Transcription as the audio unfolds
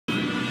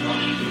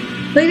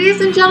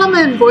Ladies and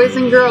gentlemen, boys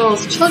and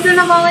girls, children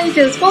of all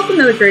ages, welcome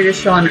to the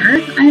greatest show on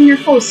earth. I am your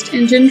host,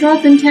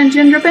 Injindra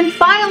Bintandjindra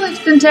Violet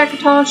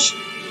Akatosh,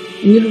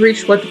 and you have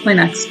reached What to Play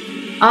Next.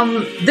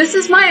 This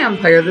is my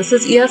empire. This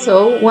is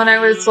ESO. When I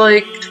was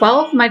like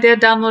 12, my dad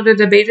downloaded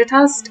a beta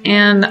test,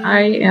 and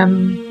I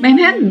am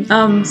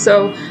Manhattan.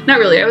 So, not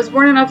really. I was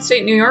born in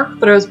upstate New York,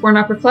 but I was born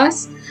upper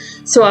class.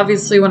 So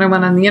obviously when I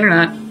went on the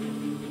internet,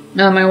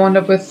 I wound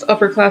up with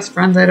upper class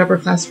friends. I had upper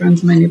class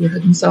friends in my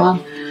neighborhood and so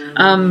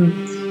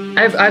on.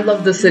 I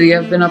love the city.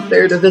 I've been up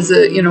there to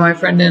visit, you know, my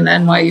friend in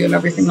NYU and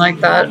everything like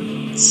that.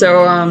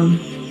 So,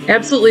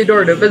 absolutely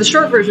adored it. But the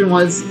short version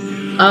was,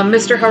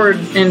 Mr. Howard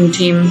and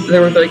team, there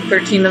were like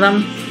 13 of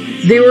them,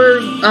 they were,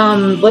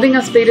 letting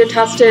us beta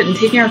test it and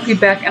taking our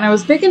feedback, and I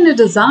was big into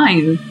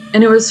design,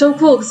 and it was so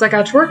cool because I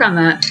got to work on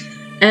that.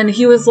 And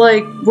he was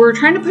like, we're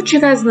trying to put you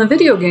guys in the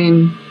video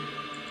game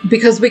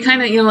because we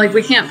kind of, you know, like,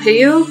 we can't pay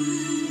you.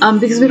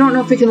 Because we don't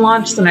know if we can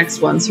launch the next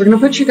one. So we're going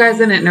to put you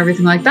guys in it and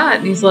everything like that.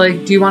 And he's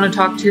like, do you want to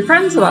talk to your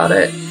friends about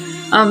it?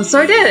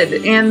 So I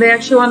did. And they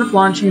actually wound up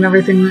launching and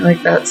everything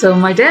like that. So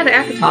my dad,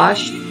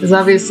 Akatosh, is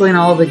obviously in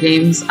all of the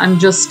games. I'm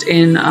just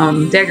in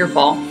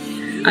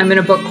Daggerfall. I'm in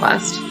a book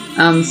quest.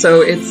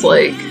 So it's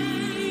like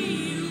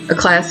a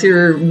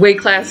classier, way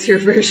classier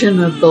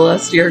version of the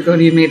last year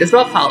Argonian made. It's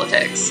about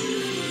politics.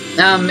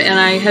 And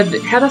I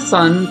had a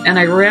son, and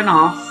I ran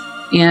off.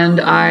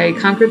 And I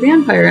conquered the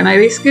Empire, and I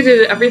basically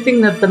did everything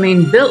that the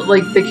main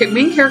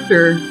main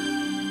character,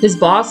 his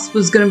boss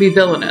was going to be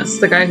villainous,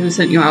 the guy who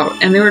sent you out,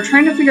 and they were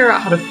trying to figure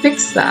out how to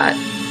fix that.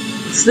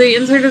 So they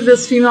inserted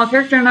this female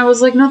character, and I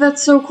was like, no,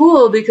 that's so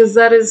cool, because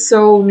that is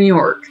so New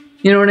York.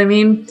 You know what I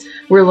mean?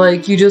 Where,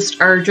 like, you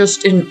just are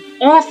just an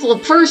awful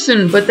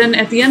person, but then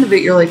at the end of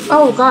it, you're like,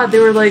 oh god, they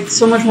were, like,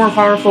 so much more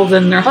powerful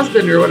than their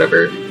husband or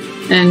whatever.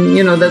 And,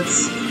 you know,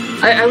 that's...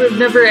 I would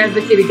never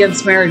advocate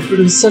against marriage, but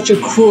it was such a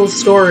cool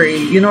story,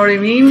 you know what I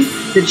mean?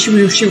 That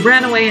she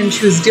ran away and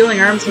she was dealing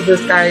arms with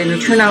this guy, and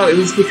it turned out it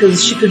was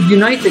because she could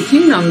unite the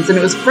kingdoms, and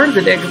it was part of the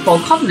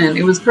Daggerfall Covenant.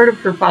 It was part of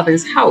her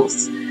father's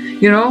house,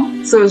 you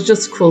know? So it was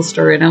just a cool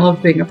story, and I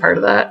loved being a part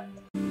of that.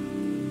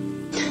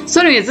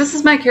 So anyways, this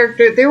is my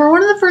character. They were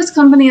one of the first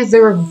companies. They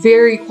were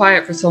very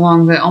quiet for so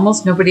long that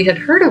almost nobody had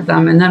heard of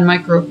them, and then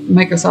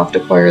Microsoft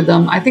acquired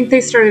them. I think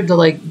they started to,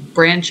 like,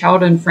 branch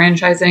out in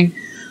franchising.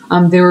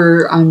 They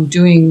were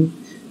doing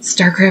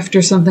StarCraft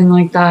or something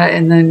like that,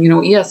 and then, you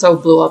know, ESO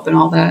blew up and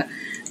all that.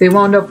 They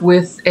wound up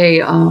with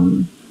a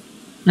an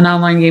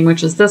online game,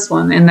 which is this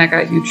one, and that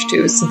got huge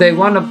too. So they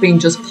wound up being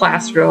just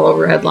plastered all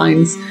over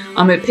headlines.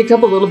 It picked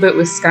up a little bit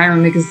with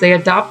Skyrim because they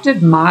adopted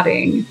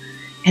modding,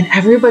 and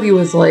everybody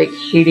was like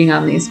hating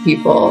on these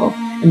people.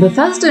 And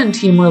Bethesda and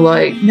team were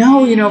like,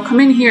 no, you know, come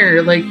in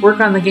here, like, work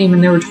on the game,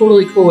 and they were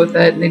totally cool with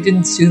it, and they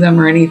didn't sue them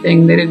or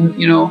anything. They didn't,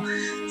 you know,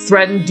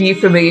 threaten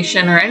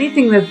defamation or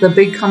anything that the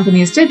big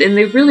companies did, and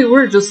they really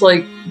were just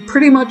like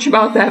pretty much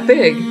about that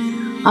big.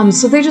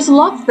 So they just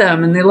loved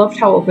them, and they loved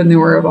how open they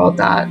were about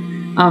that.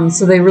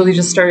 So they really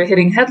just started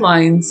hitting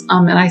headlines,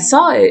 and I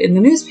saw it in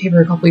the newspaper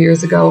a couple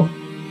years ago,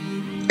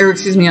 or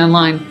excuse me,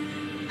 online,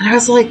 and I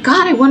was like,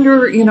 God, I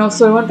wonder, you know,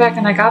 so I went back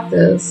and I got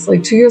this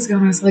like 2 years ago,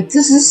 and I was like,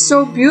 this is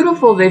so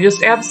beautiful. They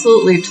just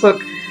absolutely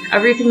took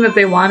everything that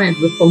they wanted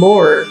with the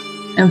lore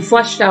and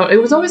fleshed out. It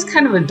was always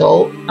kind of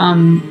adult,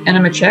 and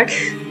I'm a chick.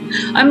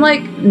 I'm,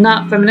 like,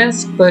 not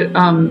feminist, but,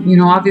 you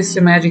know,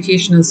 obviously my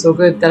education is so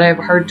good that I have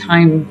a hard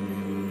time,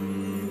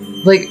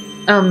 like,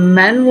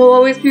 men will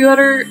always be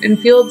better in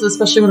fields,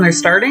 especially when they're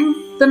starting,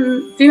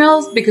 than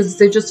females, because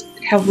they just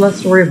have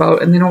less to worry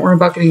about, and they don't worry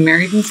about getting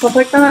married and stuff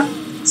like that.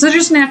 So they're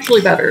just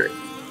naturally better.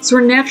 So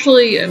we're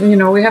naturally, you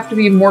know, we have to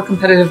be more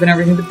competitive and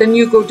everything, but then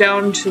you go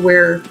down to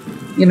where,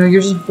 you know,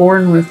 you're just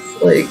born with,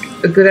 like,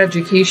 a good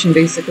education,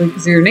 basically,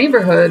 because of your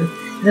neighborhood,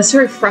 and that's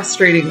very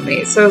frustrating to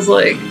me. So I was,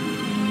 like,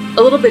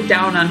 a little bit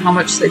down on how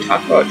much they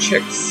talk about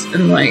chicks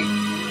and, like,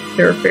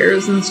 their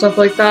affairs and stuff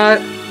like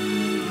that.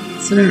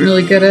 So I didn't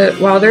really get it.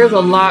 Wow, there's a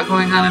lot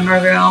going on in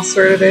Northern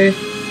Elsewhere today.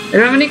 I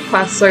don't have any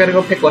quests, so I gotta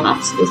go pick one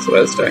up, so that's what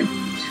I was doing.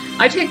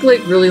 I take,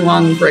 like, really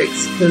long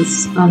breaks,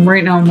 because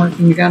right now I'm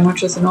working again,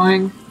 which is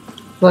annoying.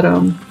 But,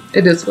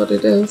 it is what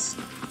it is.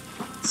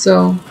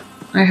 So,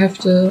 I have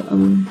to,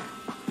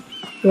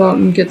 go out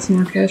and get some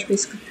more cash,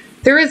 basically.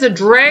 There is a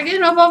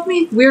dragon above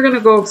me? We're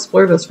gonna go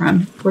explore this,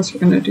 friend. Of course we're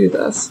gonna do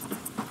this.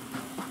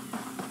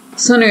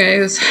 So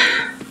anyways,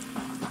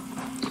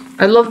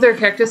 I love their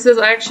cactuses.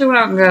 I actually went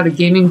out and got a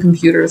gaming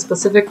computer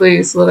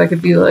specifically so that I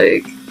could be,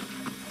 like,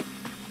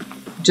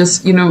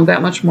 just, you know,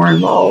 that much more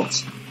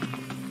involved.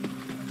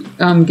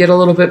 Get a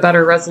little bit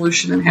better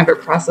resolution and have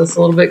it process a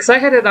little bit. Because I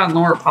had it on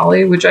lower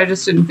poly, which I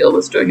just didn't feel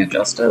was doing it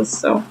justice.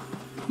 So,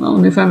 well,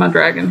 let me find my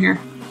dragon here.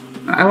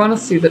 I want to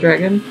see the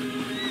dragon.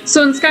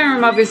 So in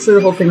Skyrim, obviously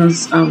the whole thing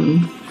was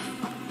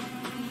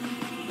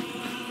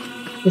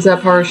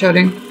that power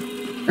shouting?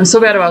 I'm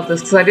so bad about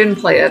this because I didn't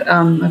play it.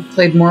 I've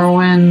played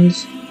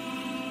Morrowind.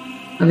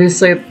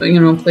 Obviously, you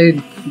know,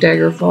 played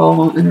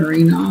Daggerfall and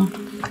Arena.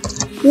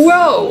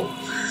 Whoa!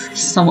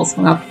 Just almost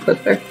went off the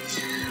cliff there.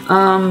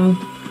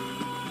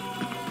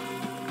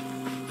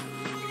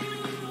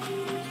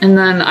 And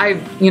then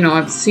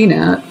I've seen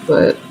it,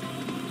 but...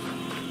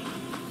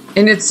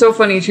 And it's so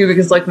funny too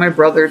because like my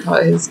brother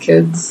taught his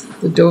kids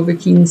the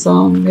Dovahkiin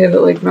song. They have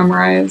it like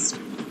memorized.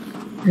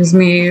 There's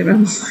me, and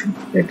I'm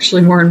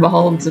actually more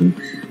involved and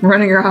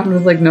running around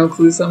with like no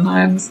clue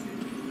sometimes.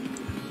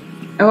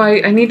 Oh,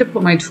 I need to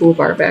put my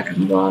toolbar back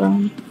on the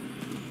bottom.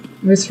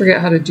 I always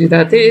forget how to do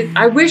that.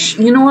 I wish,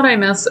 you know what I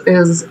miss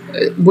is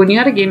when you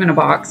had a game in a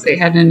box, they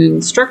had an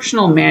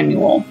instructional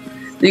manual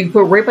that you could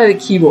put right by the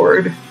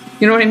keyboard.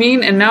 You know what I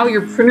mean? And now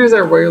your printers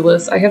are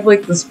wireless. I have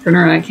like this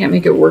printer and I can't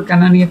make it work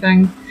on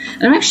anything.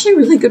 And I'm actually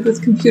really good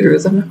with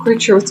computers. I'm not quite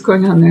sure what's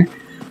going on there.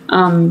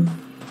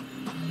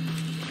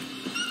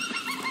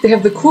 They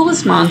have the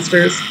coolest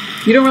monsters.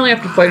 You don't really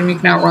have to fight them, you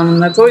can outrun them.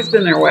 That's always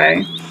been their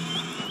way.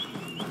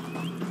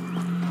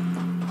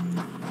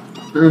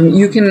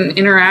 You can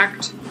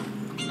interact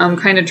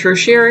kind of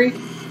tertiary,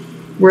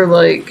 where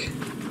like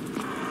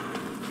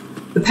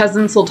the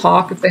peasants will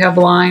talk if they have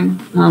a line,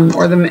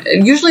 or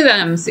usually the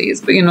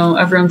MCs, but you know,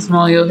 every once in a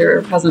while you'll hear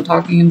a peasant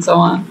talking and so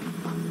on.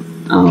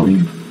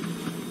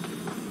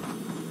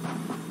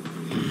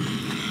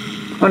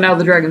 Oh, now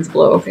the dragon's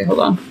below. Okay, hold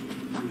on.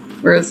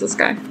 Where is this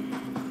guy?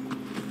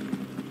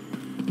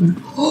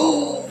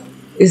 Oh,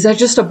 is that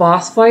just a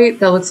boss fight?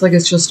 That looks like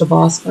it's just a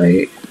boss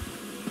fight.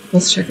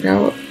 Let's check it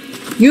out.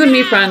 You and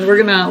me, friend,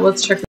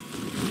 let's check.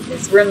 Okay,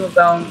 so we're in the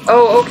zone.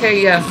 Oh,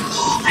 okay, yeah.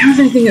 I don't have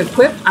anything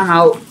equipped. I'm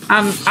out.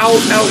 I'm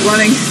out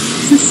running.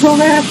 This is so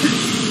bad.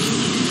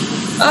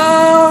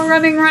 Oh,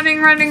 running.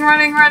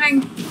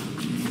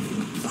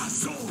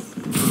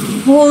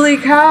 Holy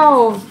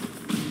cow.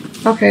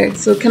 Okay,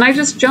 so can I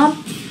just jump?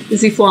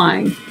 Is he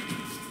flying?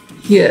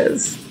 He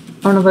is.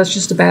 Oh no, that's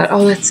just a bat.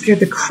 Oh, that scared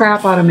the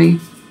crap out of me.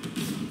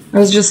 I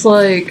was just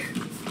like...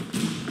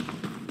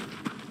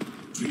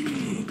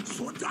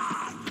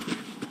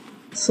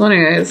 So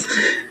anyways...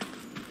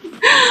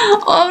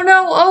 Oh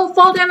no! Oh,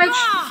 fall damage!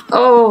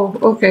 Oh,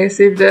 okay,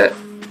 saved it.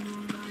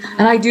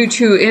 And I do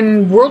too.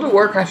 In World of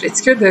Warcraft, it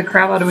scared the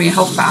crap out of me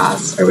how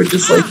fast I would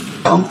just like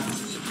jump.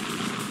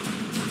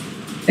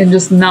 And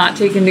just not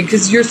take into...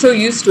 Because you're so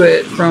used to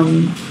it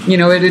from, you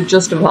know, it had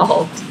just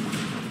evolved.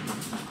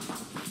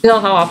 Tell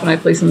how often I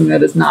play something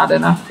that is not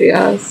an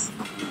FPS.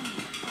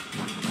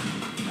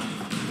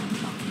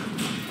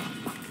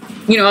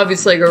 You know,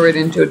 obviously I go right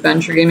into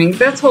adventure gaming.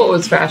 That's what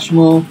was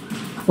fashionable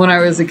when I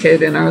was a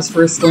kid and I was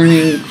first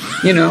learning,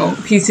 you know,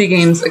 PC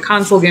games.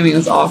 Console gaming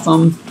was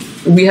awesome.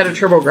 We had a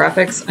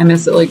TurboGrafx. I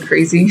miss it like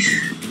crazy.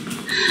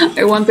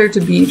 I want there to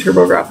be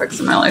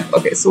TurboGrafx in my life.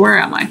 Okay, so where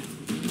am I?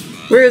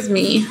 Where is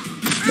me?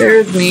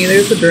 There's me.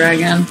 There's the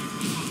dragon.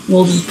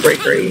 We'll just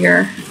break right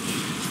here.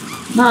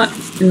 Not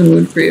in the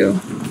mood for you.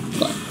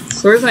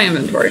 So where's my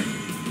inventory?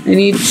 I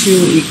need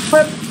to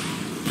equip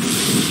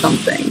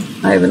something.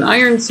 I have an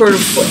iron sword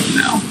of flame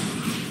now.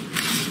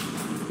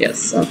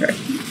 Yes, okay.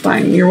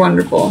 Fine, you're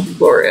wonderful.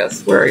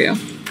 Glorious. Where are you?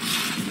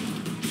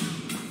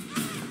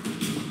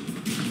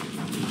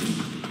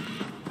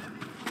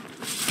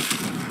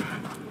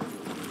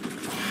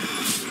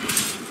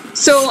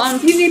 So on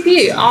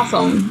PvP,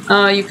 awesome.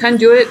 You can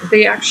do it.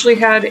 They actually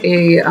had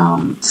a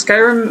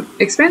Skyrim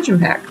expansion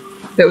pack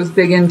that was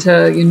big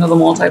into, you know, the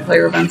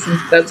multiplayer events and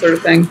that sort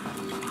of thing.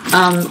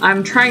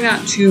 I'm trying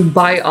not to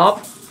buy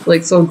up,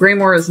 like, so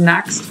Greymoor is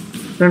next,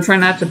 but I'm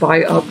trying not to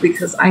buy up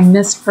because I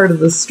missed part of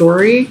the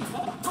story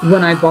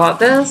when I bought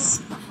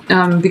this,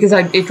 because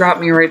it dropped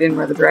me right in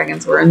where the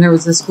dragons were, and there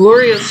was this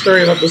glorious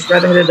story about this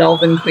red-headed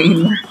elven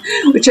queen,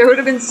 which I would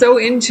have been so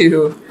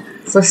into,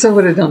 so I still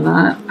would have done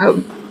that.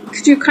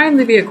 Could you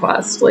kindly be a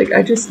quest? Like,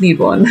 I just need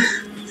one.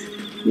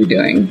 What are you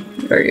doing?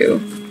 What are you?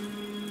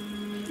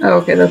 Oh,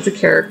 okay, that's a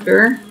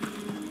character.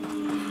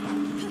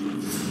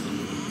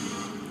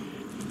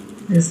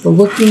 There's the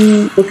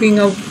looking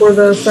up for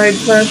the side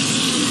quest.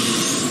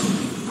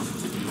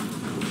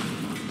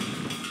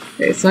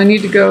 Okay, so I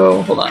need to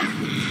go, hold on.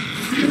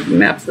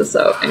 Map this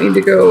out. I need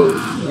to go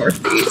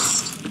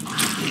northeast.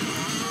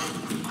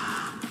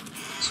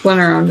 Just went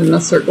around in a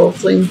circle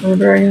fleeing from a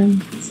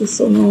dragon. This is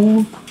so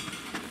normal.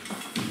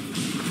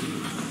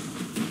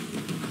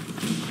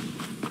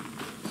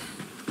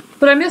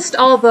 But I missed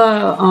all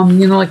the,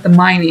 you know, like the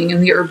mining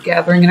and the herb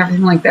gathering and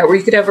everything like that, where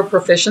you could have a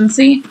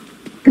proficiency.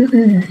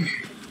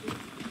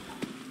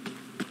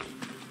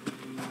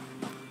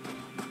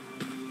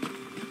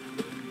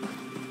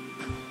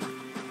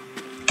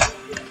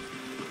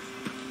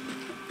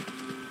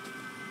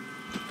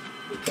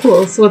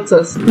 Cool, so what's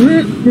this?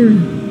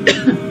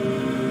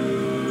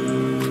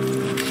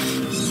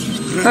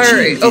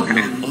 Alright,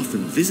 okay.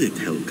 Often visit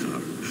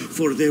Helkar,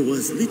 for there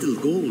was little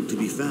gold to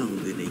be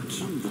found in a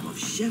kingdom of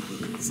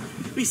shepherds.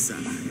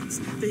 Besides,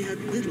 they had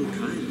little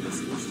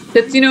kindness.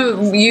 It's, you know,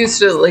 we used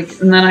to,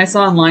 like, and then I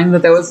saw online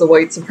that was the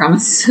white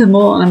supremacist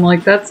symbol, and I'm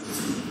like, that's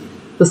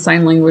the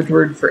sign language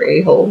word for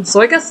a-hole.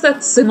 So I guess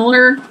that's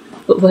similar,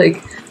 but,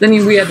 like, then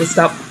we had to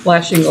stop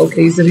flashing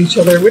okays at each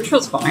other, which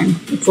was fine.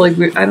 It's like,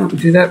 I don't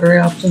do that very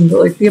often, but,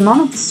 like, the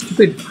amount of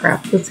stupid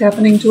crap that's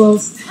happening to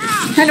us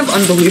is kind of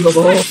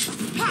unbelievable.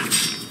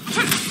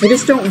 I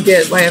just don't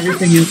get why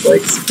everything is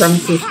like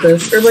supremacist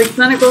this, or like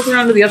then it goes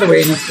around to the other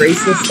way and it's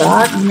racist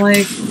that. I'm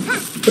like,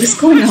 what is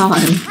going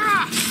on?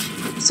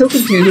 I'm so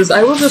confused.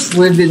 I will just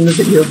live in the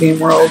video game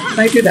world. Can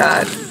I do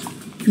that?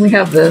 Can we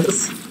have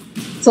this?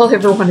 It's all I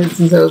ever wanted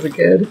since I was a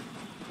kid.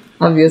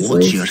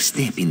 Obviously. Watch your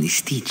step in the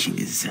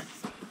stitches.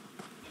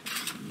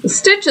 The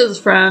stitches,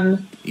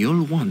 friend.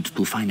 You'll want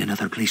to find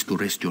another place to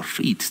rest your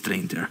feet,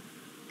 stranger.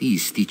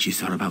 These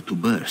stitches are about to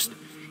burst.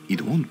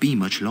 It won't be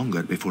much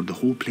longer before the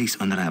whole place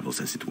unravels,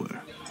 as it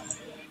were.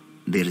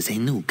 There's a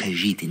new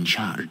Khajiit in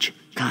charge,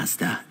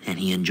 Kazda, and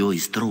he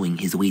enjoys throwing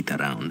his weight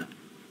around.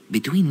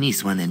 Between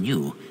this one and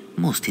you,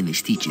 most in the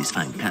stitches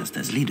find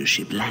Kazda's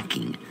leadership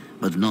lacking,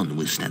 but none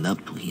will stand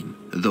up to him.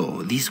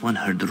 Though this one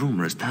heard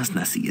rumors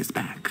Tasnasi is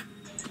back.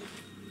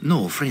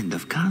 No friend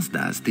of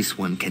Kazda's, this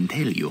one can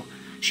tell you.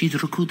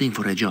 She's recruiting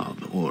for a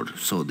job, or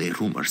so the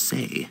rumors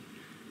say.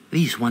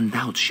 This one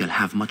doubts she'll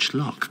have much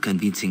luck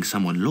convincing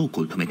someone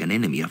local to make an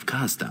enemy of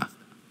Kazda.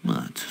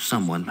 But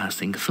someone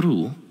passing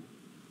through...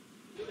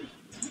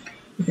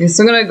 Okay,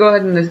 so I'm gonna go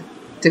ahead and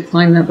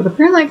decline that, but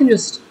apparently I can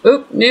just...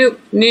 Oh, nope,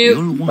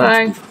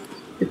 bye.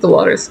 Get the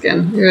water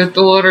skin. You get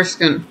the water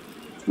skin.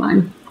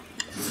 Fine.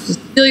 Just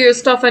steal your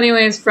stuff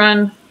anyways,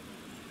 friend.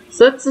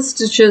 So that's the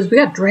stitches. We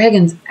got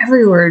dragons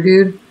everywhere,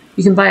 dude.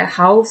 You can buy a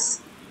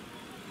house.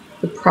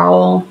 The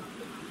prowl.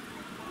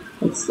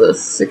 What's this?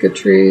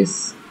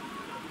 Cicatrice.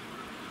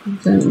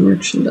 Then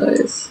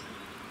merchandise.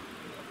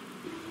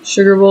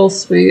 Sugar Bowl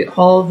Suite.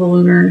 Hall of the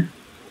Lunar.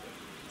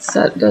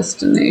 Set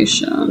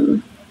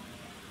destination.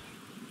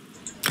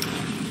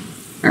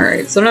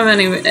 Alright, so I don't have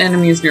any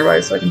enemies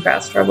nearby so I can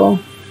fast travel.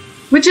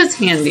 Which is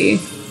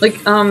handy.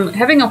 Like,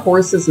 having a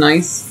horse is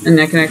nice, and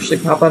I can actually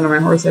pop onto my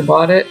horse. I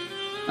bought it.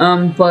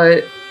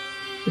 But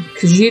the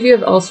Khajiit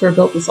of Elsewhere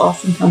built this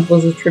awesome temple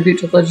as a tribute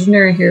to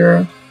legendary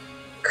hero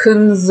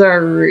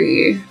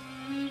Kunzari.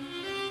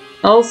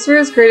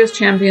 Elsewhere's greatest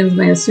champions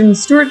may assume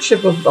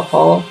stewardship of the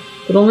hall,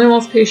 but only the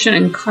most patient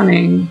and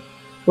cunning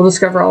will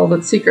discover all of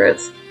its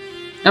secrets.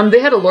 They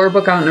had a lore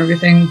book out and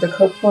everything. The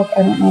cookbook,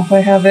 I don't know if I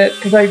have it,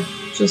 because I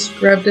just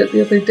grabbed it the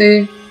other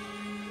day.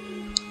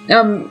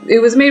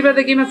 It was made by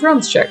the Game of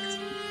Thrones chick.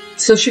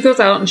 So she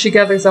goes out and she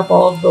gathers up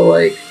all of the,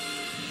 like,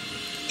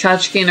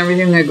 tchotchke and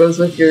everything that goes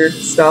with your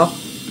stuff.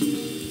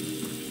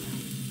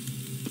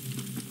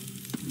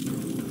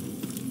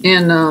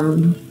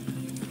 And,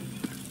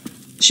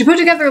 she put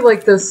together,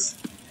 like, this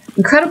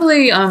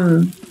incredibly, I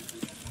don't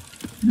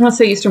want to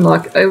say Eastern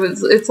Bloc.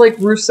 It's like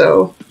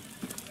Russo.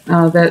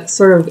 That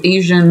sort of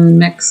Asian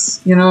mix,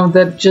 you know,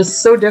 that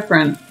just so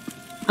different.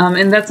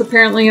 And that's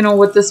apparently, you know,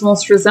 what this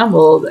most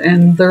resembled.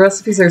 And the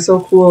recipes are so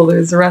cool.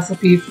 There's a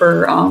recipe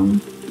for,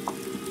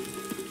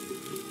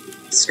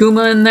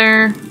 skooma in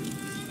there.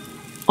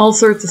 All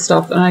sorts of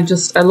stuff. And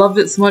I loved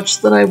it so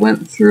much that I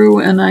went through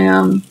and I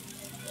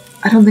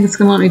don't think it's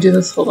gonna let me do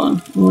this. Hold on.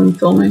 While I'm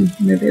filming.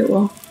 Maybe it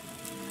will.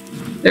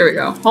 There we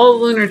go. Hall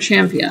of Lunar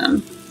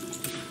Champion.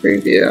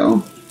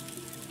 Preview.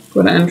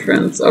 Go to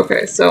entrance.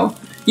 Okay, so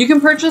you can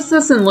purchase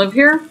this and live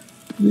here.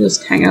 You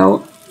just hang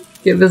out.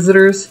 Get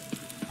visitors.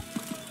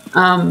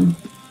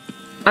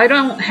 I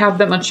don't have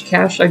that much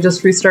cash. I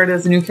just restarted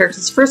as a new character.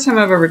 It's the first time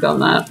I've ever done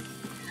that.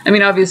 I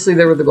mean, obviously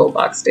there were the gold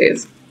box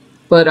days.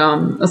 But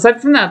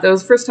aside from that, that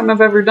was the first time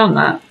I've ever done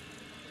that.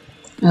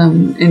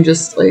 And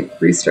just, like,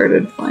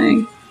 restarted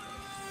playing.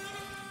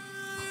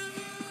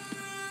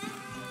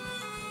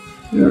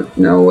 I don't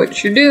know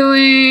what you're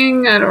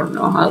doing. I don't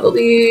know how to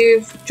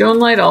leave. Joan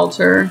Light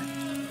Altar.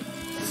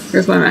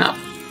 Here's my map.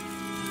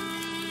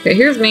 Okay,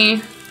 here's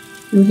me.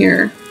 I'm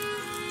here.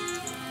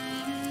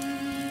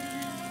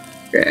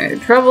 Okay,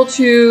 travel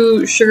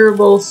to Sugar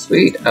Bowl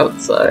Suite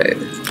outside.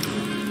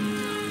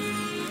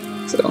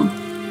 So,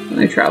 when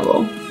I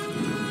travel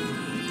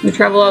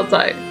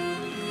outside.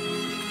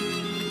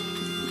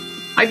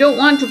 I don't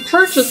want to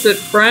purchase it,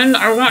 friend.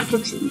 I want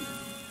to...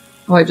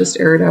 Oh, I just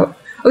aired out.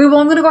 Okay, well,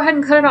 I'm gonna go ahead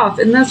and cut it off.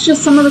 And that's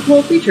just some of the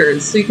cool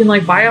features. So you can,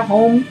 like, buy a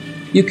home.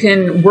 You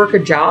can work a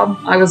job.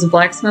 I was a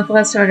blacksmith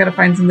last time. I gotta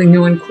find something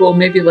new and cool.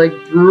 Maybe, like,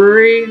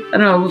 brewery. I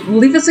don't know.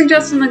 Leave a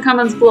suggestion in the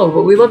comments below.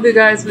 But we love you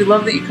guys. We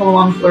love that you come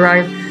along for the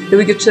ride. That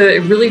we get to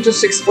really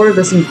just explore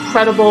this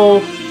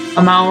incredible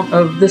amount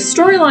of... The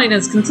storyline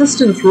is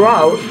consistent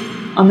throughout.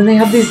 And they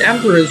have these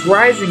emperors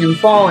rising and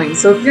falling.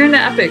 So if you're into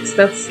epics,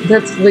 that's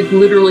like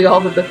literally all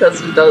that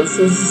Bethesda does.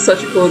 So this is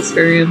such a cool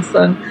experience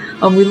then.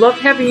 We love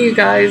having you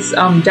guys.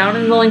 Down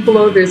in the link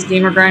below, there's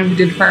Gamer Grind. We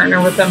did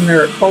partner with them.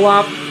 They're a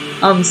co-op.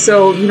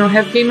 So, you know,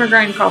 have Gamer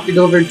Grind coffee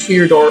delivered to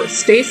your door.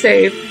 Stay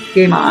safe.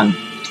 Game on.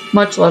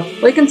 Much love.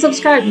 Like and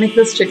subscribe. Make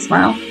this chick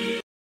smile.